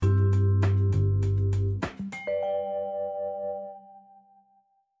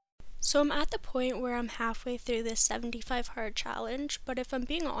So I'm at the point where I'm halfway through this 75 hard challenge, but if I'm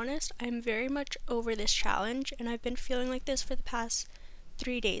being honest, I'm very much over this challenge, and I've been feeling like this for the past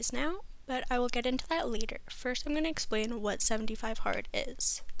 3 days now, but I will get into that later. First, I'm going to explain what 75 hard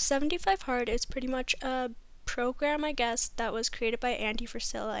is. 75 hard is pretty much a program, I guess, that was created by Andy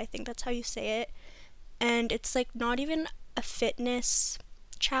Frisella. I think that's how you say it. And it's like not even a fitness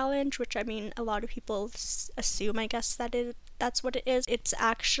challenge, which I mean a lot of people assume, I guess, that's what it is. It's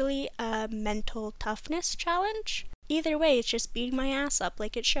actually a mental toughness challenge. Either way, it's just beating my ass up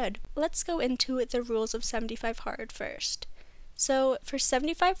like it should. Let's go into the rules of 75 hard first. So for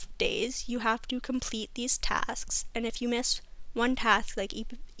 75 days, you have to complete these tasks, and if you miss one task, like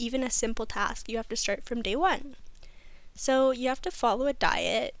even a simple task, you have to start from day one. So you have to follow a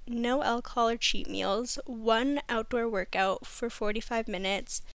diet, no alcohol or cheat meals, one outdoor workout for 45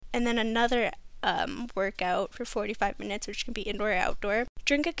 minutes, and then another workout for 45 minutes, which can be indoor or outdoor.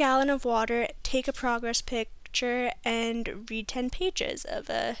 Drink a gallon of water, take a progress picture, and read 10 pages of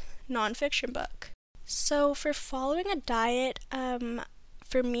a nonfiction book. So for following a diet,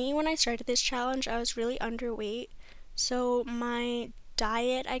 for me, when I started this challenge, I was really underweight. So my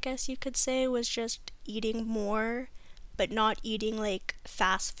diet, I guess you could say, was just eating more, but not eating like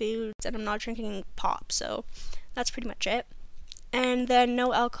fast foods, and I'm not drinking pop, so that's pretty much it. And then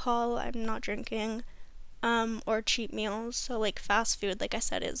no alcohol, I'm not drinking, or cheat meals, so like fast food, like I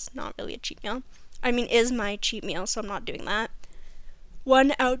said, is not really a cheat meal. I mean, is my cheat meal, so I'm not doing that.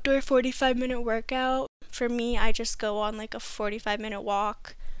 One outdoor 45-minute workout. For me, I just go on like a 45-minute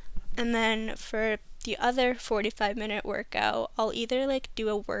walk, and then for the other 45-minute workout, I'll either like do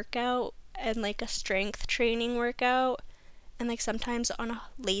a workout and like a strength training workout, and like sometimes on a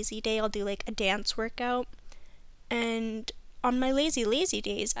lazy day I'll do like a dance workout, and on my lazy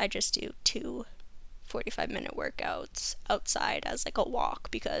days I just do 2 45-minute workouts outside as like a walk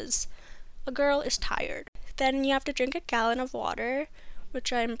because a girl is tired. Then you have to drink a gallon of water,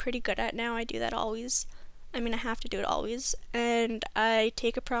 which I'm pretty good at now. I do that always. I mean, I have to do it always. And I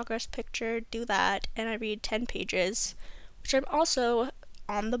take a progress picture, do that, and I read 10 pages, which I'm also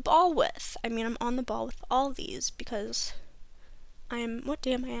on the ball with. I mean, I'm on the ball with all these because what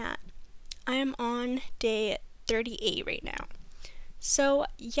day am I at? I am on day 38 right now. So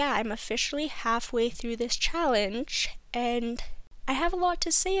yeah, I'm officially halfway through this challenge, and I have a lot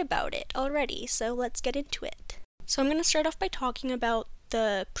to say about it already, so let's get into it. So I'm going to start off by talking about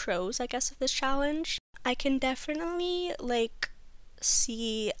the pros, I guess, of this challenge. I can definitely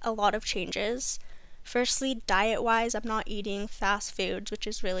see a lot of changes. Firstly, diet-wise, I'm not eating fast foods, which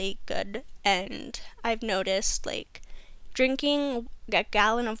is really good, and I've noticed drinking a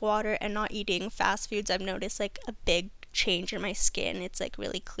gallon of water and not eating fast foods, I've noticed a big change in my skin. It's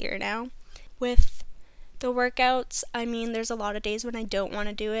really clear now. With the workouts, I mean, there's a lot of days when I don't want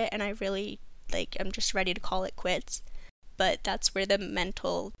to do it, and I really I'm just ready to call it quits. But that's where the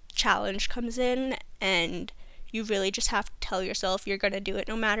mental challenge comes in, and you really just have to tell yourself you're gonna do it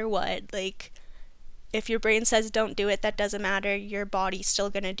no matter what. If your brain says don't do it, that doesn't matter. Your body's still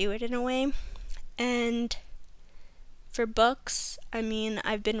gonna do it in a way. And for books, I mean,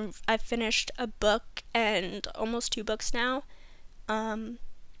 I've finished a book and almost 2 books now.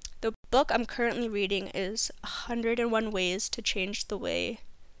 The book I'm currently reading is 101 Ways to Change the Way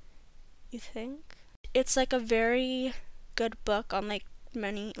You Think. It's a very good book on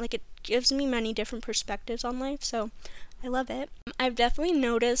it gives me many different perspectives on life, so I love it. I've definitely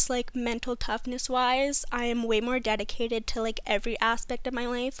noticed mental toughness wise, I am way more dedicated to every aspect of my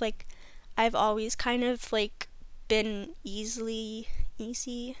life. I've always kind of been easy.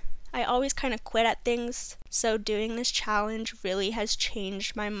 I always kind of quit at things, so doing this challenge really has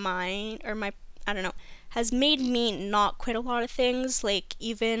changed my mind, or has made me not quit a lot of things.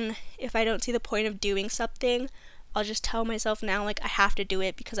 Even if I don't see the point of doing something, I'll just tell myself now I have to do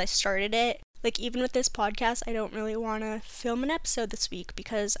it because I started it. Even with this podcast, I don't really want to film an episode this week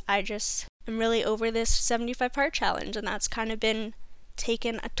because I'm really over this 75 part challenge, and that's kind of been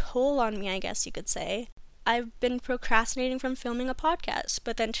taken a toll on me, I guess you could say. I've been procrastinating from filming a podcast,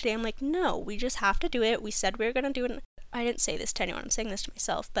 but then today I'm no, we just have to do it. We said we were going to do it. I didn't say this to anyone, I'm saying this to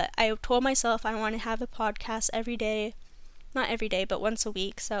myself, but I told myself I want to have a podcast every day. Not every day, but once a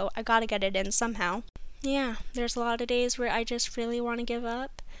week, so I gotta get it in somehow. Yeah, there's a lot of days where I just really want to give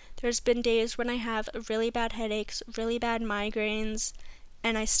up. There's been days when I have really bad headaches, really bad migraines,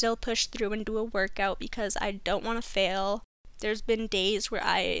 and I still push through and do a workout because I don't want to fail. There's been days where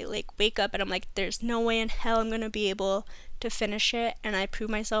I wake up and I'm there's no way in hell I'm going to be able to finish it, and I prove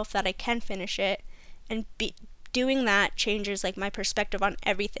myself that I can finish it, and doing that changes my perspective on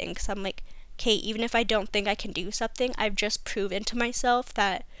everything, because I'm okay, even if I don't think I can do something, I've just proven to myself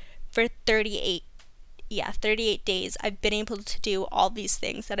that for 38 days, I've been able to do all these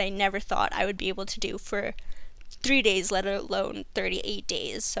things that I never thought I would be able to do for 3 days, let alone 38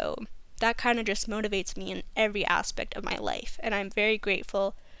 days. So that kind of just motivates me in every aspect of my life. And I'm very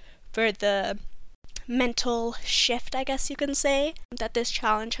grateful for the mental shift, I guess you can say, that this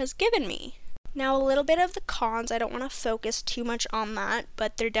challenge has given me. Now, a little bit of the cons, I don't want to focus too much on that,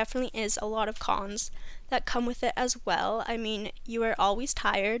 but there definitely is a lot of cons that come with it as well. I mean, you are always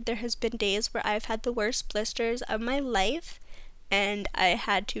tired. There has been days where I've had the worst blisters of my life, and I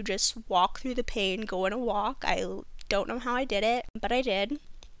had to just walk through the pain, go on a walk. I don't know how I did it, but I did.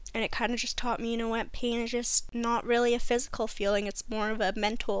 And it kind of just taught me, you know what, pain is just not really a physical feeling. It's more of a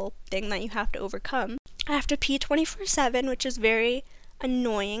mental thing that you have to overcome. I have to pee 24/7, which is very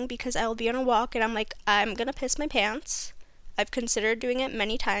annoying because I will be on a walk and I'm like, I'm gonna piss my pants. I've considered doing it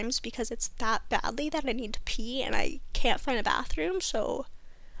many times because it's that badly that I need to pee and I can't find a bathroom, so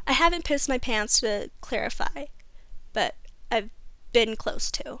I haven't pissed my pants, to clarify, but I've been close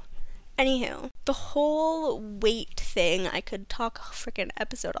to. Anywho, the whole weight thing, I could talk a freaking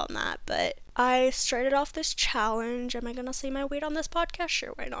episode on that, but I started off this challenge. Am I gonna say my weight on this podcast?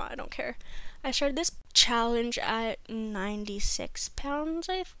 Sure, why not? I don't care. I started this challenge at 96 pounds,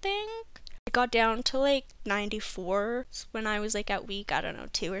 I think. I got down to like 94 when I was like at week, I don't know,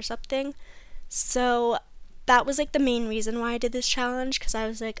 2 or something. So that was like the main reason why I did this challenge, because I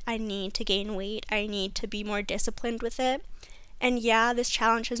was like, I need to gain weight. I need to be more disciplined with it. And yeah, this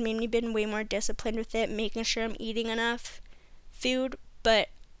challenge has made me been way more disciplined with it, making sure I'm eating enough food, but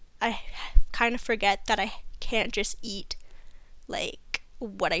I kind of forget that I can't just eat like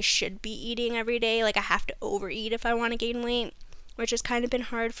what I should be eating every day. Like, I have to overeat if I want to gain weight, which has kind of been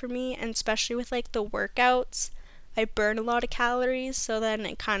hard for me, and especially with like the workouts, I burn a lot of calories, so then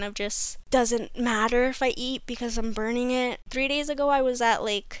it kind of just doesn't matter if I eat because I'm burning it. 3 days ago I was at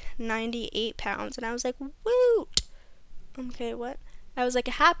like 98 pounds and I was like, woot! Okay, what? I was like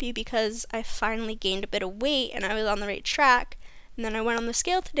happy because I finally gained a bit of weight and I was on the right track. And then I went on the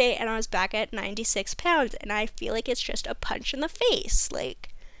scale today and I was back at 96 pounds and I feel like it's just a punch in the face.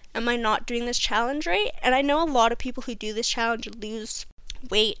 Like, am I not doing this challenge right? And I know a lot of people who do this challenge lose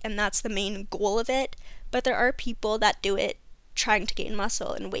weight and that's the main goal of it, but there are people that do it trying to gain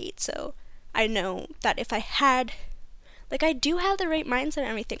muscle and weight. So I know that if I had, like, I do have the right mindset and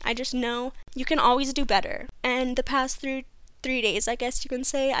everything. I just know you can always do better. And the past 3 days, I guess you can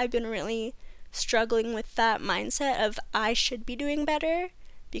say, I've been really struggling with that mindset of I should be doing better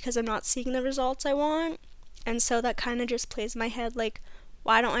because I'm not seeing the results I want. And so that kind of just plays in my head, like,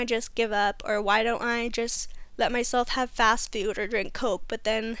 why don't I just give up, or why don't I just let myself have fast food or drink Coke? But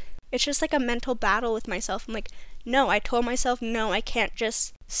then it's just like a mental battle with myself. I'm like, no, I told myself, no, I can't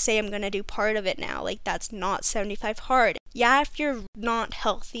just say I'm gonna do part of it now. Like, that's not 75 hard. Yeah, if you're not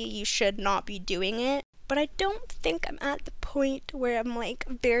healthy, you should not be doing it. But I don't think I'm at the point where I'm like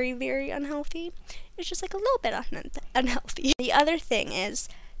very, very unhealthy. It's just like a little bit unhealthy. The other thing is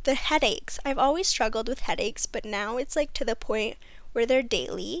the headaches. I've always struggled with headaches, but now it's like to the point where they're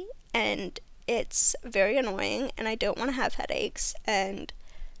daily and it's very annoying and I don't want to have headaches. And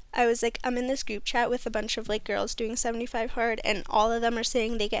I was like, I'm in this group chat with a bunch of like girls doing 75 hard and all of them are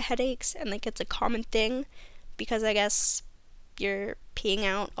saying they get headaches and like it's a common thing because I guess you're peeing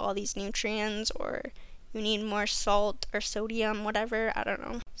out all these nutrients or you need more salt or sodium, whatever, I don't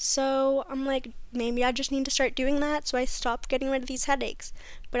know. So I'm like, maybe I just need to start doing that so I stop getting rid of these headaches.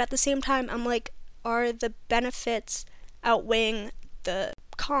 But at the same time, I'm like, are the benefits outweighing the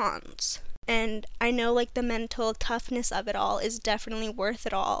cons? And I know like the mental toughness of it all is definitely worth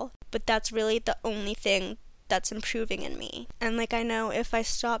it all, but that's really the only thing that's improving in me. And like, I know if I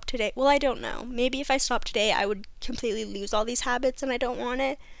stop today, well, I don't know, maybe if I stop today I would completely lose all these habits and I don't want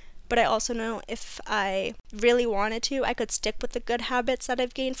it. But I also know if I really wanted to, I could stick with the good habits that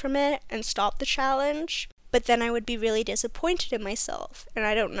I've gained from it and stop the challenge. But then I would be really disappointed in myself. And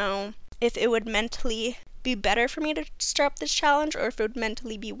I don't know if it would mentally be better for me to stop this challenge or if it would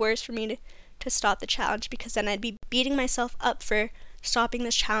mentally be worse for me to stop the challenge, because then I'd be beating myself up for stopping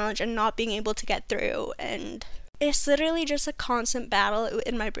this challenge and not being able to get through. And it's literally just a constant battle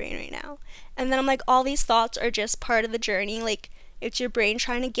in my brain right now. And then I'm like, all these thoughts are just part of the journey. Like, it's your brain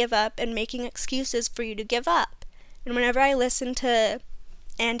trying to give up and making excuses for you to give up. And whenever I listen to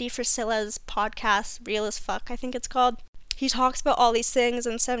Andy Frisella's podcast, Real as Fuck, I think it's called, he talks about all these things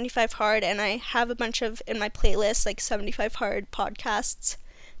and 75 Hard, and I have a bunch of in my playlist, like 75 Hard podcasts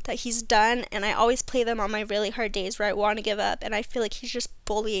that he's done, and I always play them on my really hard days where I want to give up, and I feel like he's just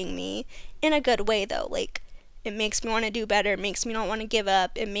bullying me in a good way though. Like, it makes me want to do better. It makes me not want to give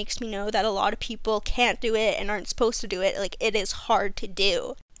up. It makes me know that a lot of people can't do it and aren't supposed to do it. Like, it is hard to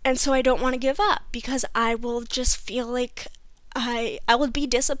do. And so I don't want to give up because I will just feel like I would be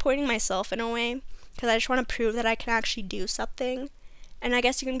disappointing myself in a way because I just want to prove that I can actually do something. And I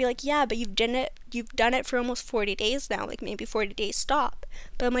guess you're going to be like, yeah, but you've done it for almost 40 days now, like maybe 40 days stop.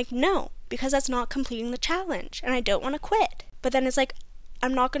 But I'm like, no, because that's not completing the challenge and I don't want to quit. But then it's like,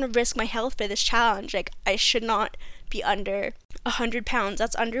 I'm not going to risk my health for this challenge. Like, I should not be under 100 pounds.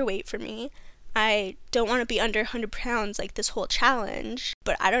 That's underweight for me. I don't want to be under 100 pounds like this whole challenge.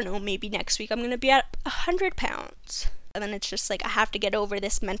 But I don't know, maybe next week I'm going to be at 100 pounds. And then it's just like, I have to get over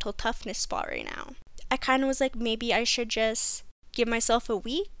this mental toughness spot right now. I kind of was like, maybe I should just give myself a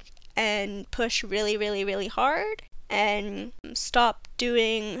week and push really, really, really hard and stop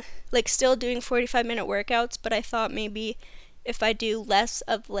doing, like, still doing 45-minute workouts. But I thought maybe if I do less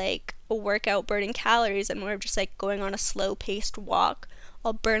of like a workout burning calories and more of just like going on a slow paced walk,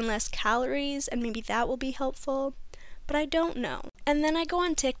 I'll burn less calories and maybe that will be helpful. But I don't know. And then I go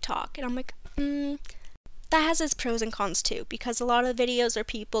on TikTok and I'm like, that has its pros and cons too, because a lot of videos are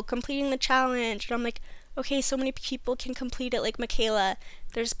people completing the challenge and I'm like, okay, so many people can complete it, like Michaela.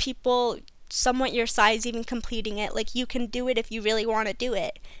 There's people somewhat your size even completing it. Like, you can do it if you really want to do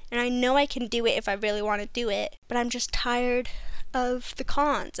it. And I know I can do it if I really want to do it, but I'm just tired of the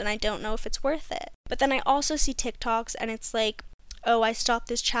cons and I don't know if it's worth it. But then I also see TikToks and it's like, oh, I stopped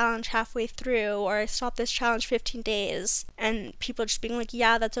this challenge halfway through, or I stopped this challenge 15 days. And people just being like,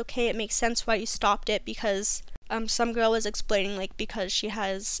 yeah, that's okay. It makes sense why you stopped it because some girl was explaining, like, because she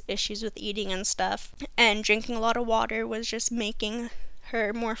has issues with eating and stuff, and drinking a lot of water was just making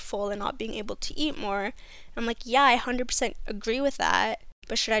her more full and not being able to eat more. I'm like, yeah, I 100% agree with that,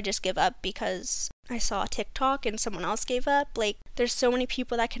 but should I just give up because I saw a TikTok and someone else gave up? Like, there's so many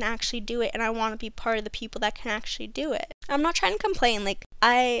people that can actually do it, and I want to be part of the people that can actually do it. I'm not trying to complain. Like,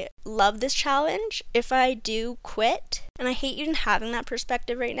 I love this challenge if I do quit, and I hate even having that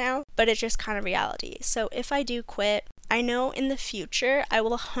perspective right now, but it's just kind of reality. So if I do quit, I know in the future I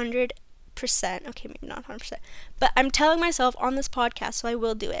will 100%, okay, maybe not 100%, but I'm telling myself on this podcast, so I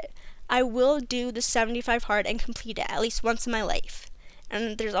will do it. I will do the 75 hard and complete it at least once in my life.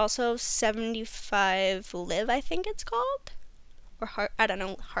 And there's also 75 live, I think it's called, or hard, I don't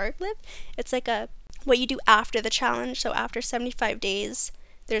know, hard live. It's like what you do after the challenge. So after 75 days,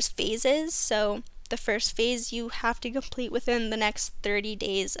 there's phases. So the first phase you have to complete within the next 30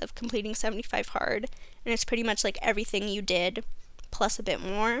 days of completing 75 hard. And it's pretty much like everything you did plus a bit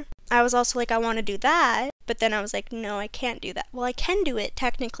more. I was also like, I want to do that. But then I was like, no, I can't do that. Well, I can do it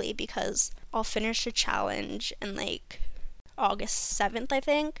technically because I'll finish the challenge in like August 7th, I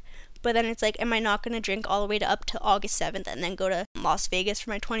think. But then it's like, am I not going to drink all the way to up to August 7th and then go to Las Vegas for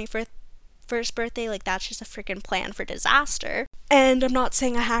my 21st birthday? Like, that's just a freaking plan for disaster. And I'm not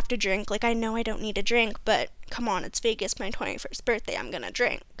saying I have to drink. Like, I know I don't need to drink, but come on, it's Vegas, my 21st birthday, I'm gonna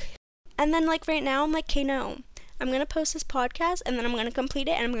drink. And then, like, right now, I'm like, okay, no, I'm gonna post this podcast and then I'm gonna complete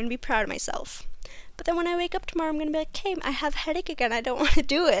it and I'm gonna be proud of myself. But then when I wake up tomorrow, I'm gonna be like, okay, I have a headache again, I don't want to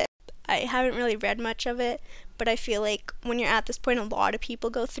do it. I haven't really read much of it, but I feel like when you're at this point, a lot of people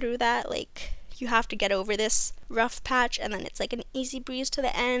go through that. Like, you have to get over this rough patch and then it's like an easy breeze to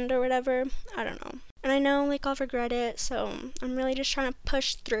the end or whatever. I don't know. And I know, like, I'll regret it, so I'm really just trying to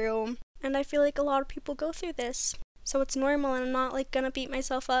push through. And I feel like a lot of people go through this. So it's normal, and I'm not, like, gonna beat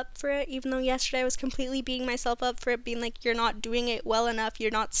myself up for it, even though yesterday I was completely beating myself up for it, being like, you're not doing it well enough, you're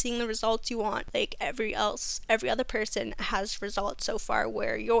not seeing the results you want. Like, every other person has results so far,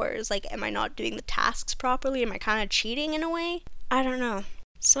 where yours? Like, am I not doing the tasks properly? Am I kind of cheating in a way? I don't know.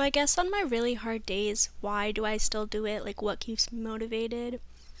 So I guess on my really hard days, why do I still do it? Like, what keeps me motivated?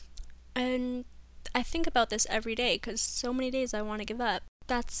 And I think about this every day, because so many days I want to give up.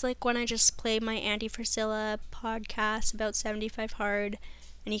 That's like when I just play my Andy Frisella podcast about 75 hard,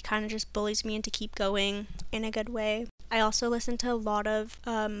 and he kind of just bullies me into keep going in a good way. I also listen to a lot of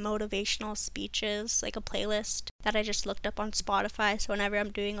motivational speeches, like a playlist that I just looked up on Spotify. So whenever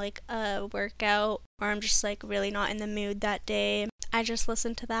I'm doing like a workout or I'm just like really not in the mood that day, I just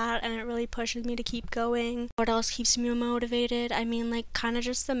listen to that and it really pushes me to keep going. What else keeps me motivated? I mean, like, kind of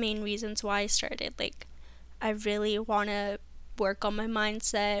just the main reasons why I started. Like, I really want to work on my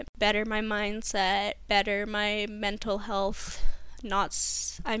mindset, better my mental health,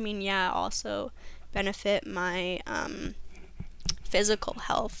 also benefit my physical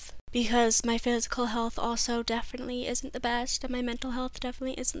health, because my physical health also definitely isn't the best and my mental health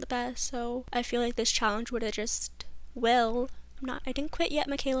definitely isn't the best. So I feel like this challenge would have I didn't quit yet,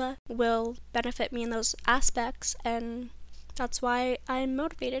 Michaela, will benefit me in those aspects, and that's why I'm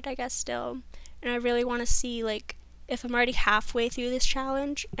motivated, I guess, still. And I really want to see, like, if I'm already halfway through this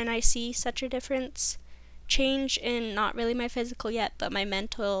challenge and I see such a difference change in not really my physical yet, but my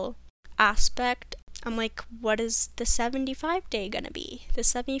mental aspect. I'm like, what is the 75 day gonna be? The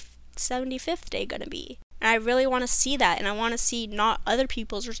 75th day gonna be? And I really want to see that, and I want to see not other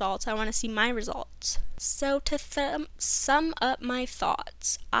people's results, I want to see my results. So to sum up my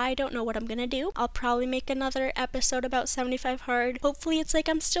thoughts, I don't know what I'm gonna do. I'll probably make another episode about 75 hard. Hopefully it's like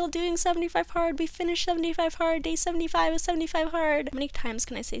I'm still doing 75 hard. We finished 75 hard. Day 75 is 75 hard. How many times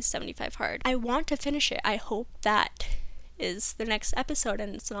can I say 75 hard? I want to finish it. I hope that is the next episode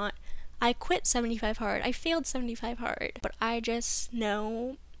and it's not I quit 75 hard. I failed 75 hard. But I just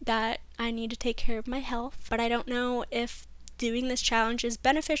know that I need to take care of my health, but I don't know if doing this challenge is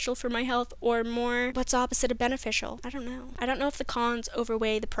beneficial for my health or more what's opposite of beneficial. I don't know if the cons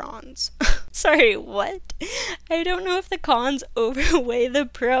outweigh the pros. Sorry, what? I don't know if the cons outweigh the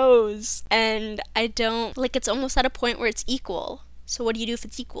pros, and I don't, like, it's almost at a point where it's equal. So what do you do if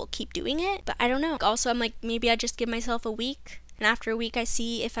it's equal? Keep doing it? But I don't know. Also, I'm like, maybe I just give myself a week. And after a week, I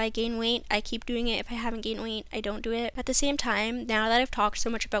see if I gain weight, I keep doing it. If I haven't gained weight, I don't do it. At the same time, now that I've talked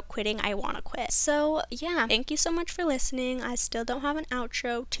so much about quitting, I want to quit. So yeah, thank you so much for listening. I still don't have an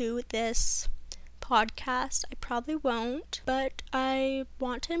outro to this podcast. I probably won't, but I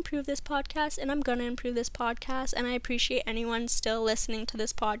want to improve this podcast, and I'm gonna improve this podcast, and I appreciate anyone still listening to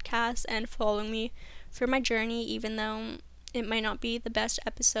this podcast and following me for my journey, even though it might not be the best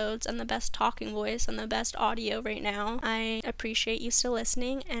episodes and the best talking voice and the best audio right now. I appreciate you still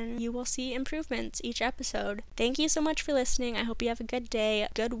listening, and you will see improvements each episode. Thank you so much for listening. I hope you have a good day,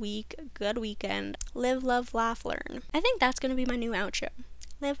 good week, good weekend. Live, love, laugh, learn. I think that's going to be my new outro.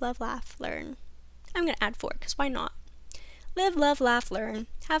 Live, love, laugh, learn. I'm going to add 4 because why not? Live, love, laugh, learn.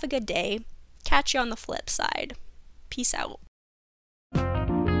 Have a good day. Catch you on the flip side. Peace out.